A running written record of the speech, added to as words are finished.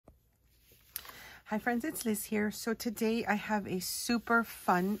Hi friends, it's Liz here. So today I have a super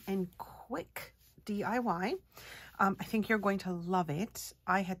fun and quick DIY. I think you're going to love it.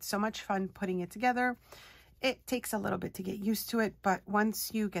 I had so much fun putting it together. It takes a little bit to get used to it, but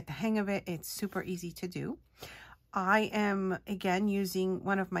once you get the hang of it, it's super easy to do. I am again using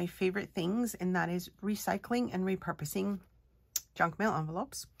one of my favorite things, and that is recycling and repurposing junk mail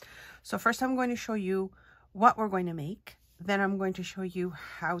envelopes. So first I'm going to show you what we're going to make. Then I'm going to show you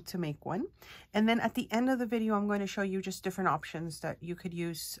how to make one. And then at the end of the video, I'm going to show you just different options that you could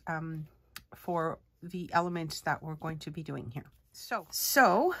use for the elements that we're going to be doing here.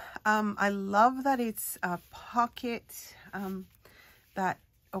 So I love that it's a pocket that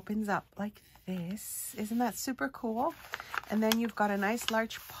opens up like this. Isn't that super cool? And then you've got a nice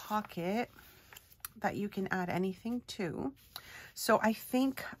large pocket that you can add anything to. So I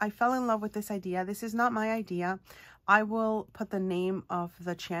think I fell in love with this idea. This is not my idea. I will put the name of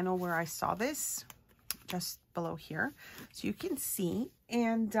the channel where I saw this just below here so you can see.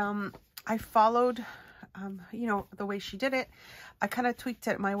 And I followed, you know, the way she did it. I kind of tweaked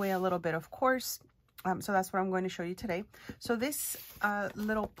it my way a little bit, of course. So that's what I'm going to show you today. So this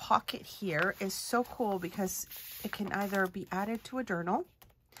little pocket here is so cool because it can either be added to a journal.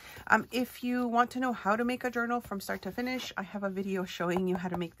 If you want to know how to make a journal from start to finish, I have a video showing you how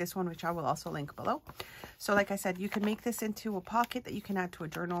to make this one, which I will also link below. So like I said, you can make this into a pocket that you can add to a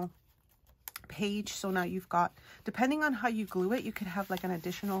journal page. So now you've got, depending on how you glue it, you could have like an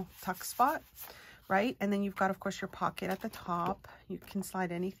additional tuck spot, right? And then you've got, of course, your pocket at the top. You can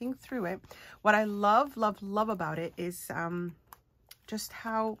slide anything through it. What I love about it is just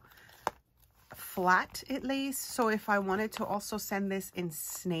how flat it lays. So if I wanted to also send this in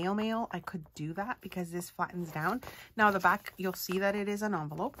snail mail, I could do that because this flattens down. Now the back, you'll see that it is an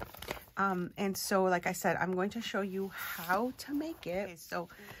envelope. And so like I said, I'm going to show you how to make it. Okay, so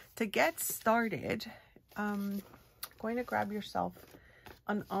to get started, going to grab yourself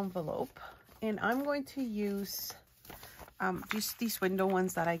an envelope, and I'm going to use just these window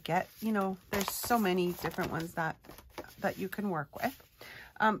ones that I get. You know, there's so many different ones that you can work with.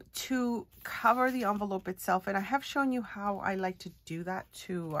 To cover the envelope itself, and I have shown you how I like to do that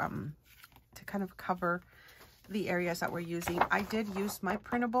to kind of cover the areas that we're using. I did use my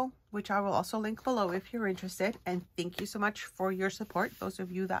printable, which I will also link below if you're interested, and thank you so much for your support, those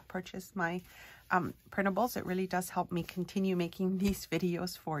of you that purchased my printables. It really does help me continue making these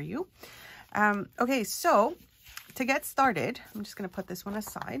videos for you. Okay, so to get started, I'm just going to put this one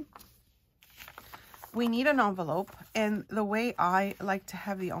aside. We need an envelope, and the way I like to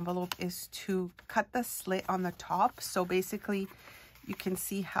have the envelope is to cut the slit on the top. So basically you can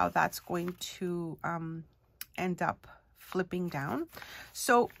see how that's going to end up flipping down.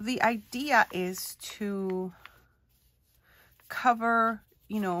 So the idea is to cover,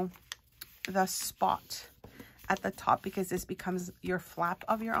 you know, the spot at the top, because this becomes your flap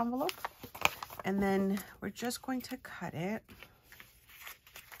of your envelope. And then we're just going to cut it.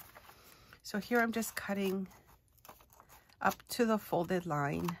 So here I'm just cutting up to the folded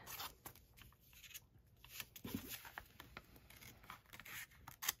line.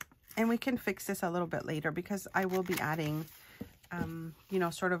 And we can fix this a little bit later because I will be adding, you know,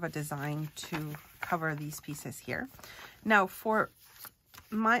 sort of a design to cover these pieces here. Now for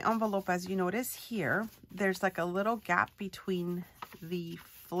my envelope, as you notice here, there's like a little gap between the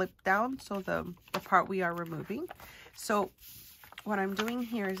flip down, so the part we are removing. So what I'm doing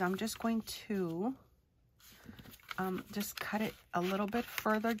here is I'm just going to just cut it a little bit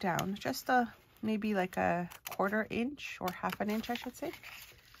further down, just maybe like a 1/4 inch or 1/2 inch, I should say.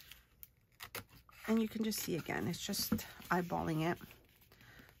 And you can just see again, it's just eyeballing it.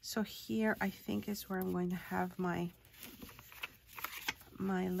 So here I think is where I'm going to have my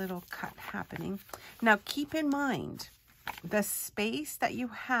little cut happening. Now keep in mind the space that you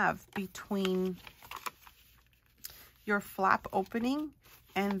have between your flap opening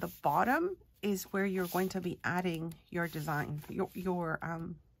and the bottom is where you're going to be adding your design, your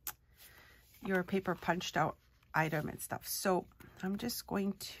paper punched out item and stuff. So I'm just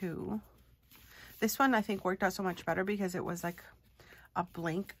going to, this one I think worked out so much better because it was like a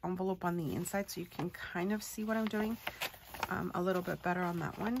blank envelope on the inside, so you can kind of see what I'm doing a little bit better on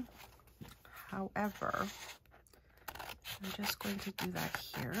that one. However, I'm just going to do that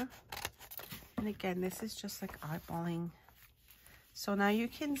here. And again, this is just like eyeballing. So now you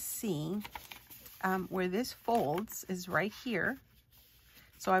can see where this folds is right here.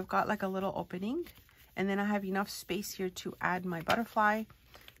 So I've got like a little opening, and then I have enough space here to add my butterfly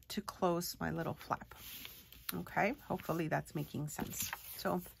to close my little flap. Okay, hopefully that's making sense.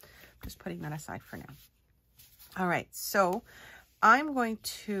 So I'm just putting that aside for now. All right, so I'm going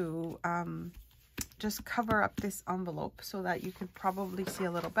to just cover up this envelope so that you can probably see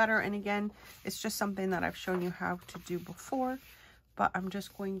a little better. And again, it's just something that I've shown you how to do before, but I'm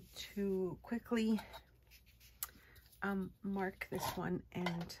just going to quickly mark this one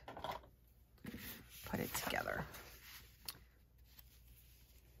and put it together.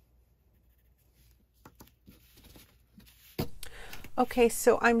 Okay,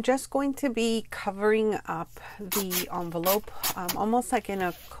 so I'm just going to be covering up the envelope, almost like in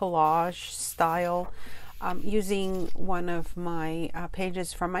a collage style, using one of my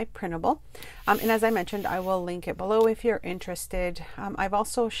pages from my printable. And as I mentioned, I will link it below if you're interested. I've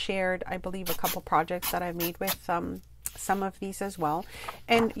also shared, I believe, a couple projects that I've made with some of these as well.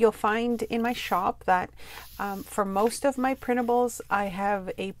 And you'll find in my shop that for most of my printables, I have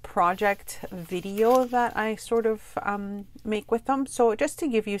a project video that I sort of make with them. So just to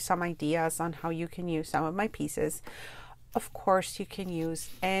give you some ideas on how you can use some of my pieces. Of course, you can use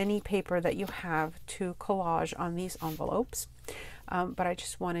any paper that you have to collage on these envelopes. But I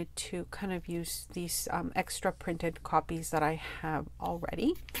just wanted to kind of use these extra printed copies that I have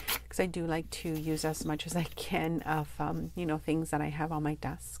already, because I do like to use as much as I can of, you know, things that I have on my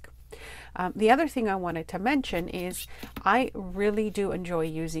desk. The other thing I wanted to mention is I really do enjoy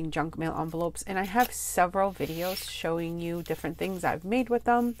using junk mail envelopes, and I have several videos showing you different things I've made with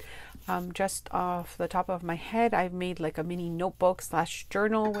them. Just off the top of my head, I've made like a mini notebook /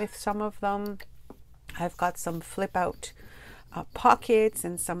 journal with some of them. I've got some flip out pockets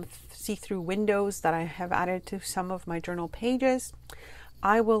and some see-through windows that I have added to some of my journal pages.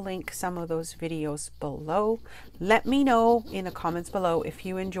 I will link some of those videos below. Let me know in the comments below if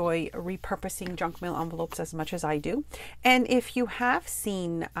you enjoy repurposing junk mail envelopes as much as I do. And if you have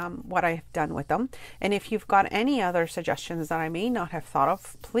seen what I've done with them, and if you've got any other suggestions that I may not have thought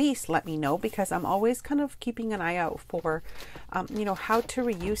of, please let me know, because I'm always kind of keeping an eye out for, you know, how to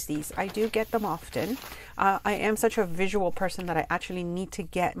reuse these. I do get them often. I am such a visual person that I actually need to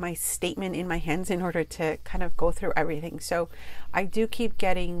get my statement in my hands in order to kind of go through everything. So I do keep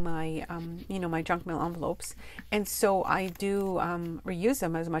getting my, you know, my junk mail envelopes. And so I do reuse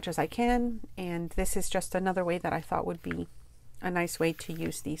them as much as I can. And this is just another way that I thought would be a nice way to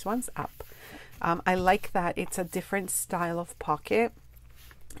use these ones up. I like that it's a different style of pocket.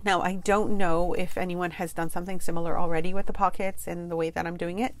 Now, I don't know if anyone has done something similar already with the pockets and the way that I'm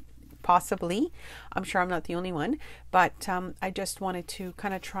doing it. Possibly. I'm sure I'm not the only one, but I just wanted to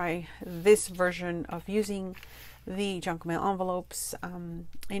kind of try this version of using the junk mail envelopes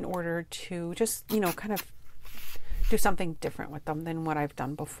in order to just, you know, kind of do something different with them than what I've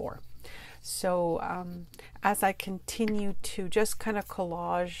done before. So as I continue to just kind of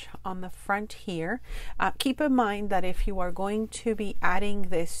collage on the front here, keep in mind that if you are going to be adding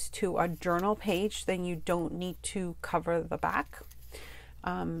this to a journal page, then you don't need to cover the back.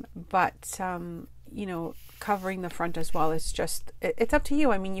 You know, covering the front as well is just, it's up to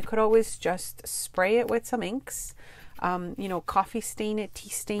you. I mean, you could always just spray it with some inks, you know, coffee stain it, tea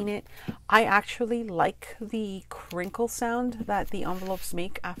stain it. I actually like the crinkle sound that the envelopes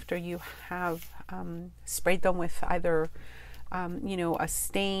make after you have sprayed them with either, you know, a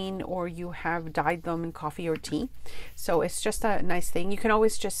stain, or you have dyed them in coffee or tea. So it's just a nice thing. You can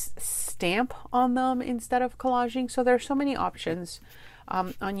always just stamp on them instead of collaging. So there's so many options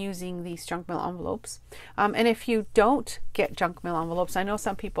on using these junk mail envelopes. And if you don't get junk mail envelopes, I know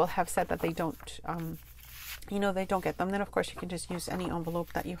some people have said that they don't, you know, they don't get them, then of course you can just use any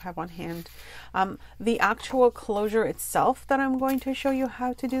envelope that you have on hand. The actual closure itself that I'm going to show you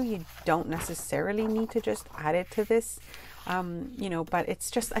how to do, you don't necessarily need to just add it to this, you know, but it's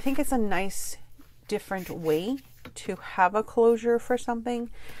just, I think it's a nice different way to have a closure for something.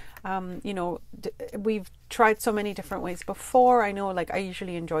 You know, we've tried so many different ways before. I know, like, I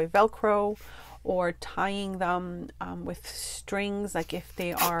usually enjoy Velcro or tying them with strings, like if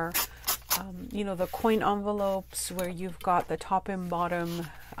they are, you know, the coin envelopes where you've got the top and bottom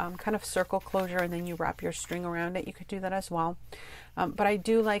kind of circle closure, and then you wrap your string around it. You could do that as well. But I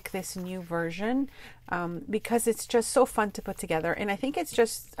do like this new version because it's just so fun to put together. And I think it's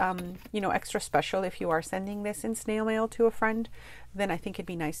just, you know, extra special if you are sending this in snail mail to a friend. Then I think it'd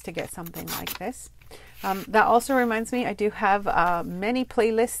be nice to get something like this. That also reminds me, I do have many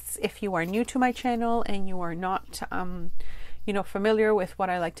playlists. If you are new to my channel and you are not, you know, familiar with what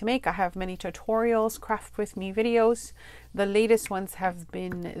I like to make, I have many tutorials, craft with me videos. The latest ones have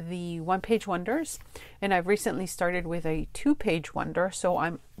been the one-page wonders, and I've recently started with a two-page wonder. So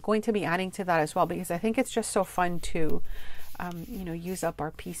I'm going to be adding to that as well, because I think it's just so fun to, you know, use up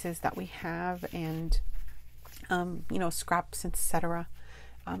our pieces that we have, and you know, scraps, etc.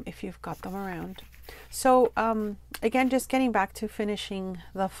 if you've got them around. So again, just getting back to finishing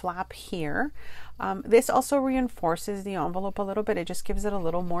the flap here. This also reinforces the envelope a little bit. It just gives it a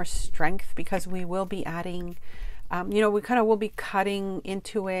little more strength because we will be adding, you know, we kind of will be cutting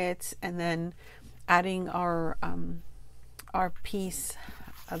into it and then adding our piece,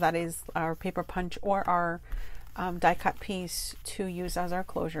 that is our paper punch or our die cut piece to use as our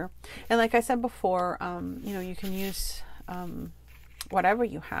closure. And like I said before, you know, you can use whatever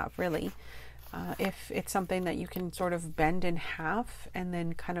you have really. If it's something that you can sort of bend in half and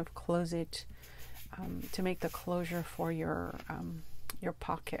then kind of close it to make the closure for your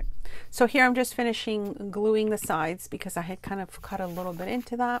pocket. So here I'm just finishing gluing the sides because I had kind of cut a little bit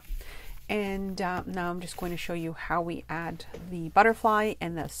into that. And now I'm just going to show you how we add the butterfly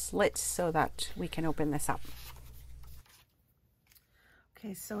and the slits so that we can open this up.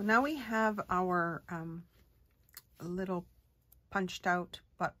 Okay, so now we have our little punched out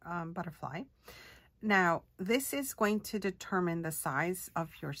butterfly. Now this is going to determine the size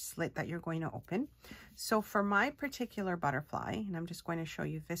of your slit that you're going to open. So for my particular butterfly, and I'm just going to show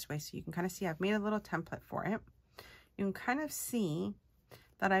you this way so you can kind of see I've made a little template for it. You can kind of see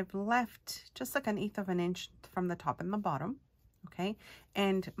that I've left just like 1/8 of an inch from the top and the bottom. Okay,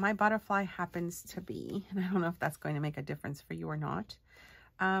 and my butterfly happens to be, and I don't know if that's going to make a difference for you or not.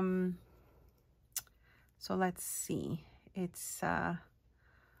 So let's see, it's 1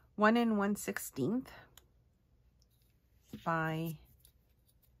 1/16 by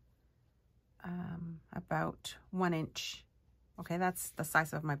about 1 inch. Okay, that's the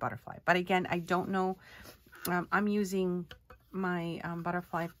size of my butterfly. But again, I don't know. I'm using my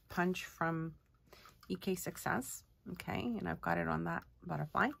butterfly punch from EK Success. Okay, and I've got it on that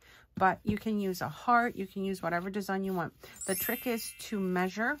butterfly. But you can use a heart. You can use whatever design you want. The trick is to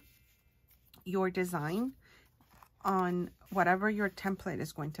measure your design on whatever your template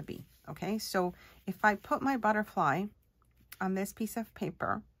is going to be. Okay, so if I put my butterfly on this piece of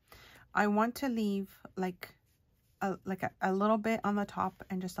paper, I want to leave like a little bit on the top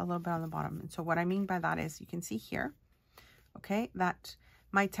and just a little bit on the bottom. And so what I mean by that is you can see here, okay, that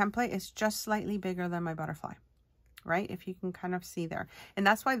my template is just slightly bigger than my butterfly, right? If you can kind of see there. And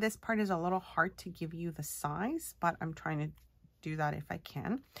that's why this part is a little hard to give you the size, but I'm trying to do that if I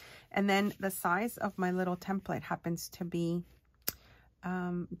can. And then the size of my little template happens to be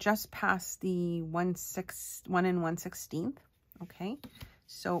just past the 1 1/16. Okay,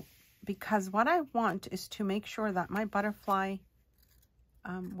 so because what I want is to make sure that my butterfly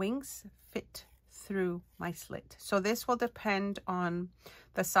wings fit through my slit. So this will depend on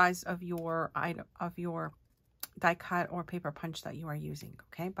the size of your die cut or paper punch that you are using.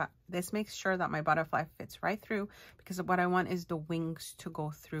 Okay, but this makes sure that my butterfly fits right through, because what I want is the wings to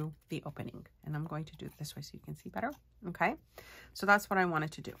go through the opening. And I'm going to do it this way so you can see better. Okay, so that's what I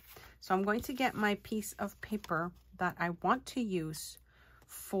wanted to do. So I'm going to get my piece of paper that I want to use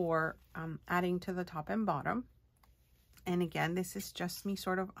for adding to the top and bottom. And again, this is just me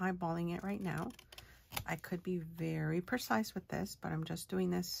sort of eyeballing it right now. I could be very precise with this, but I'm just doing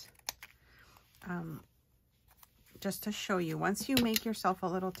this just to show you. Once you make yourself a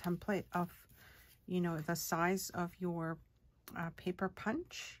little template of, you know, the size of your paper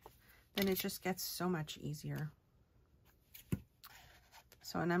punch, then it just gets so much easier.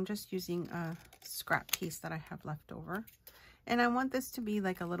 So, and I'm just using a scrap piece that I have left over. And I want this to be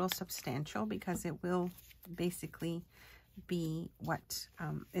like a little substantial because it will basically be what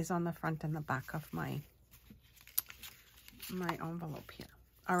is on the front and the back of my envelope here.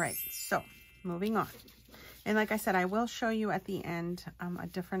 All right, so moving on. And like I said, I will show you at the end a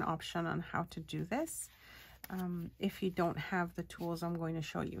different option on how to do this if you don't have the tools I'm going to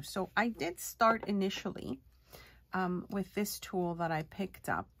show you. So I did start initially with this tool that I picked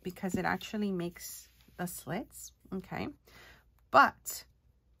up because it actually makes the slits, okay? But,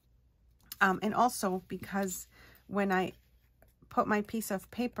 and also because when I put my piece of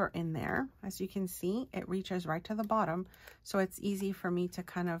paper in there, as you can see, it reaches right to the bottom. So it's easy for me to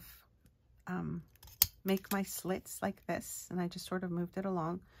kind of make my slits like this. And I just sort of moved it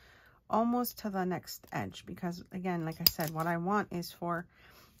along almost to the next edge because, again, like I said, what I want is for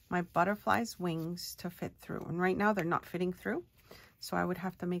my butterfly's wings to fit through. And right now they're not fitting through. So I would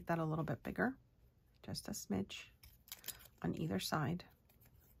have to make that a little bit bigger, just a smidge on either side.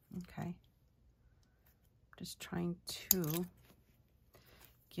 Okay. Just trying to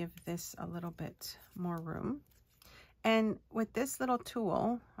give this a little bit more room. And with this little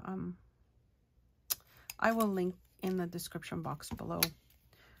tool, I will link in the description box below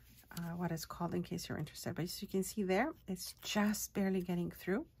what it's called in case you're interested. But as you can see there, it's just barely getting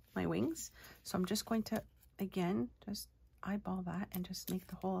through my wings. So I'm just going to, again, just eyeball that and just make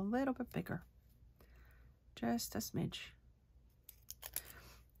the hole a little bit bigger. Just a smidge.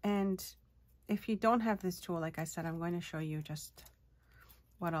 And if you don't have this tool, like I said, I'm going to show you just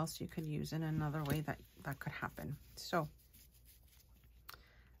what else you could use in another way that could happen. So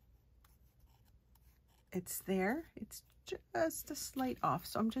it's there. It's just a slight off.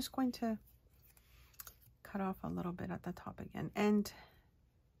 So I'm just going to cut off a little bit at the top again.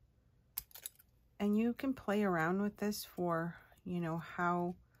 And you can play around with this for, you know,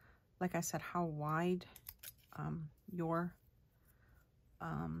 how, like I said, how wide your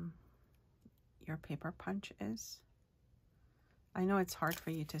paper punch is. I know it's hard for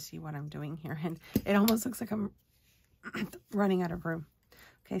you to see what I'm doing here, and it almost looks like I'm running out of room.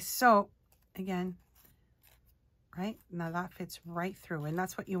 Okay, so again, right now that fits right through, and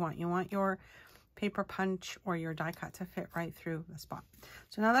that's what you want. You want your paper punch or your die cut to fit right through the spot.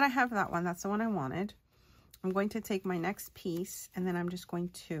 So now that I have that one, that's the one I wanted, I'm going to take my next piece, and then I'm just going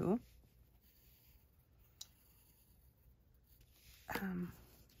to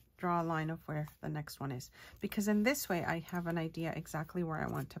draw a line of where the next one is, because in this way I have an idea exactly where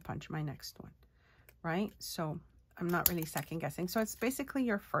I want to punch my next one, right? So I'm not really second guessing. So it's basically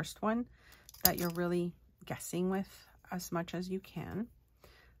your first one that you're really guessing with as much as you can.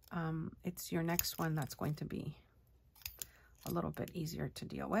 It's your next one that's going to be a little bit easier to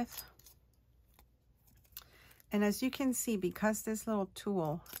deal with. And as you can see, because this little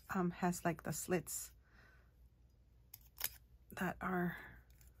tool has like the slits that are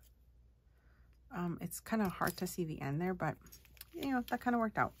it's kind of hard to see the end there, but you know, that kind of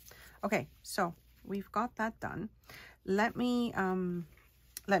worked out. Okay, so we've got that done. Let me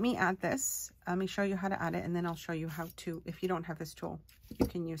add this. Let me show you how to add it, and then I'll show you how to, if you don't have this tool, you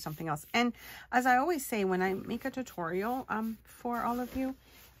can use something else. And as I always say, when I make a tutorial for all of you,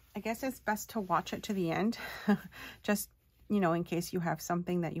 I guess it's best to watch it to the end, just, you know, in case you have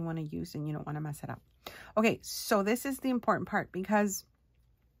something that you want to use and you don't want to mess it up. Okay, so this is the important part, because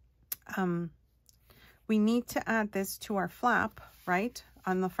we need to add this to our flap, right,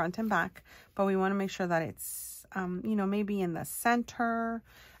 on the front and back, but we want to make sure that it's, you know, maybe in the center.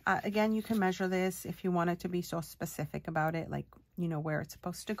 Again, you can measure this if you want it to be so specific about it, like, you know, where it's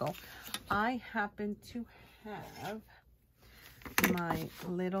supposed to go. I happen to have my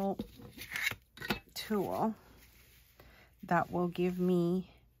little tool that will give me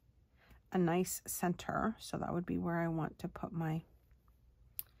a nice center. So that would be where I want to put my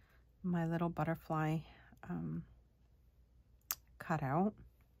little butterfly cutout.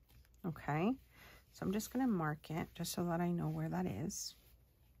 Okay, so I'm just going to mark it just so that I know where that is.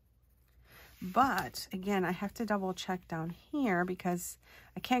 But again, I have to double check down here because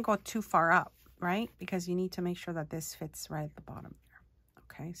I can't go too far up, right? Because you need to make sure that this fits right at the bottom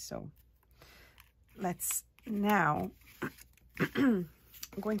there. Okay, so let's now, I'm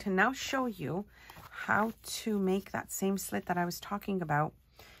going to now show you how to make that same slit that I was talking about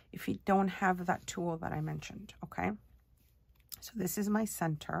if you don't have that tool that I mentioned, okay? So this is my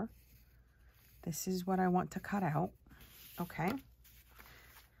center. This is what I want to cut out, okay?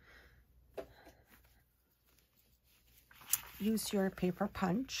 Use your paper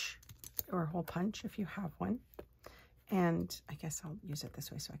punch or hole punch if you have one. And I guess I'll use it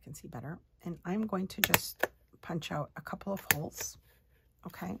this way so I can see better. And I'm going to just punch out a couple of holes,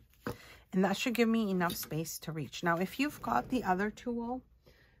 okay? And that should give me enough space to reach. Now, if you've got the other tool,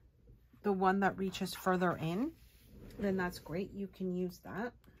 the one that reaches further in, then that's great. You can use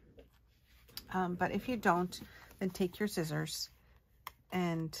that. But if you don't, then take your scissors,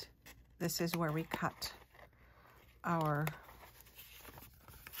 and this is where we cut our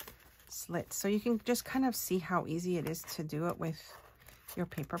slits. So you can just kind of see how easy it is to do it with your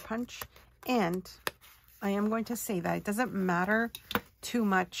paper punch. And I am going to say that it doesn't matter too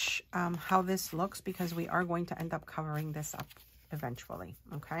much how this looks, because we are going to end up covering this up eventually,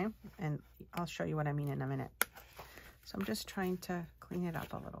 okay? And I'll show you what I mean in a minute. So I'm just trying to clean it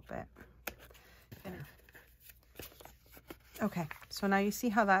up a little bit. There. Okay, so now you see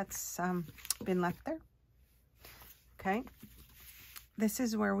how that's been left there. Okay, this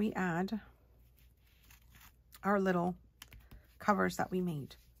is where we add our little covers that we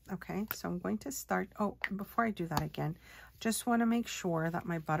made. Okay, so I'm going to start, oh, before I do that again, just want to make sure that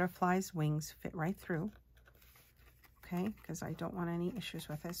my butterfly's wings fit right through. Okay, because I don't want any issues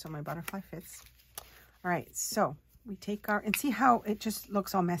with it, so my butterfly fits. All right, so we take our, and see how it just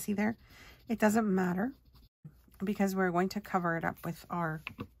looks all messy there? It doesn't matter, because we're going to cover it up with our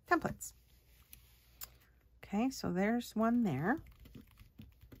templates. Okay, so there's one there.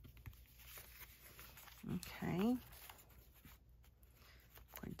 Okay, I'm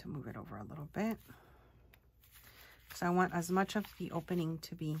going to move it over a little bit. because I want as much of the opening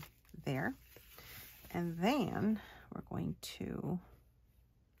to be there. And then we're going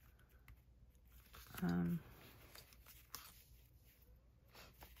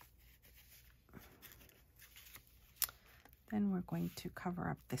to cover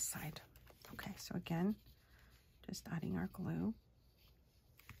up this side. Okay, so again, just adding our glue.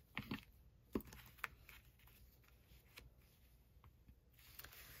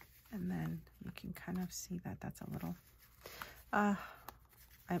 And then you can kind of see that that's a little,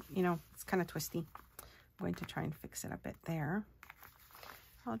 you know, it's kind of twisty. I'm going to try and fix it a bit there.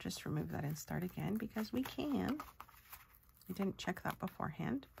 I'll just remove that and start again because we can. I didn't check that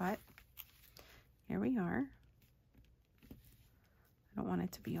beforehand, but here we are. I don't want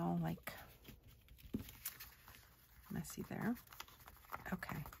it to be all like messy there.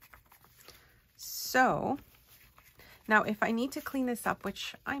 Okay. So now if I need to clean this up,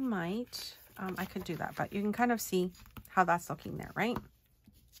 which I might, I could do that, but you can kind of see how that's looking there, right?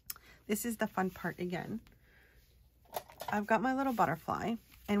 This is the fun part again. I've got my little butterfly,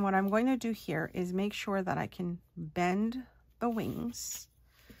 and what I'm going to do here is make sure that I can bend the wings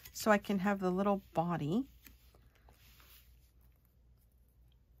so I can have the little body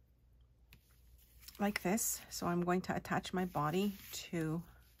like this. So I'm going to attach my body to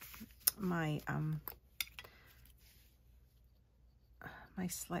my my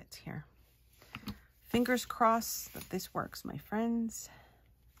slit here. Fingers crossed that this works, my friends.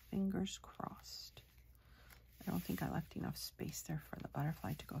 Fingers crossed. I don't think I left enough space there for the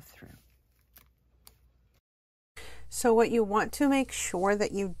butterfly to go through. So what you want to make sure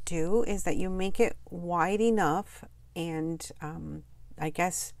that you do is that you make it wide enough and I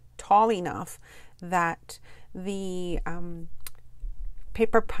guess tall enough that the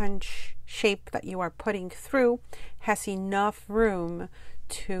paper punch shape that you are putting through has enough room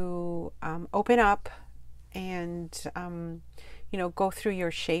to open up and you know, go through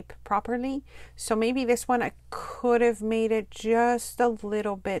your shape properly. So maybe this one I could have made it just a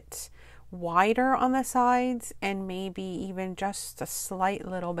little bit wider on the sides and maybe even just a slight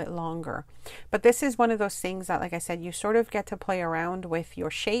little bit longer. But this is one of those things that, like I said, you sort of get to play around with your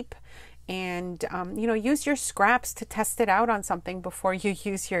shape and you know, use your scraps to test it out on something before you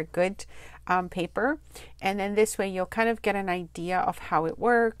use your good paper. And then this way you'll kind of get an idea of how it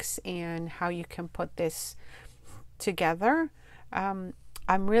works and how you can put this together. I'm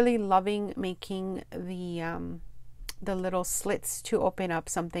really loving making the little slits to open up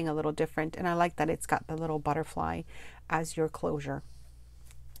something a little different, and I like that it's got the little butterfly as your closure.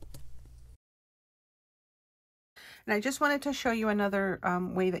 And I just wanted to show you another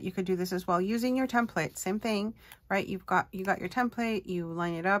way that you could do this as well, using your template. Same thing, right? You got your template, you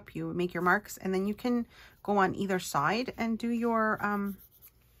line it up, you make your marks, and then you can go on either side and do your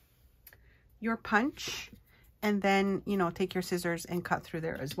punch. And then, you know, take your scissors and cut through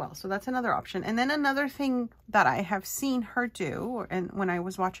there as well. So that's another option. And then another thing that I have seen her do, and when I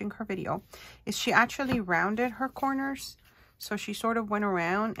was watching her video, is she actually rounded her corners. So she sort of went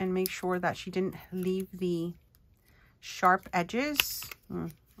around and made sure that she didn't leave the sharp edges. I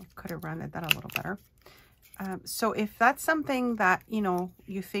could have rounded that a little better. So if that's something that, you know,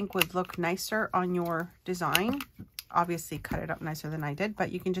 you think would look nicer on your design, obviously cut it up nicer than I did,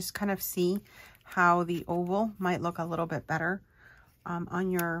 but you can just kind of see how the oval might look a little bit better on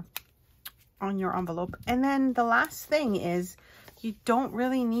your envelope. And then the last thing is you don't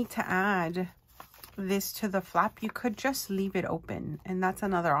really need to add this to the flap. You could just leave it open, and that's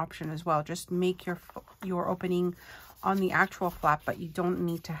another option as well. Just make your opening on the actual flap, but you don't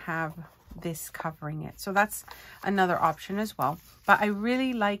need to have this covering it. So that's another option as well. But I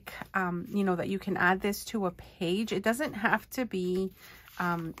really like you know, that you can add this to a page. It doesn't have to be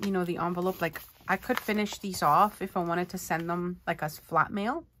you know, the envelope. Like, I could finish these off if I wanted to send them like as flat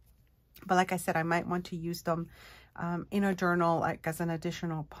mail, but like I said, I might want to use them in a journal, like as an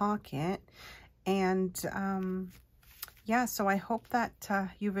additional pocket. And yeah, so I hope that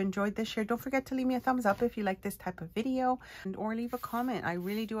you've enjoyed this share. Don't forget to leave me a thumbs up if you like this type of video, or leave a comment. I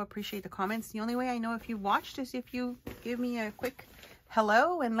really do appreciate the comments. The only way I know if you watched is if you give me a quick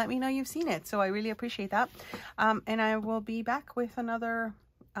hello and let me know you've seen it. So I really appreciate that. And I will be back with another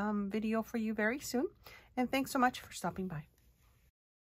video for you very soon. And thanks so much for stopping by.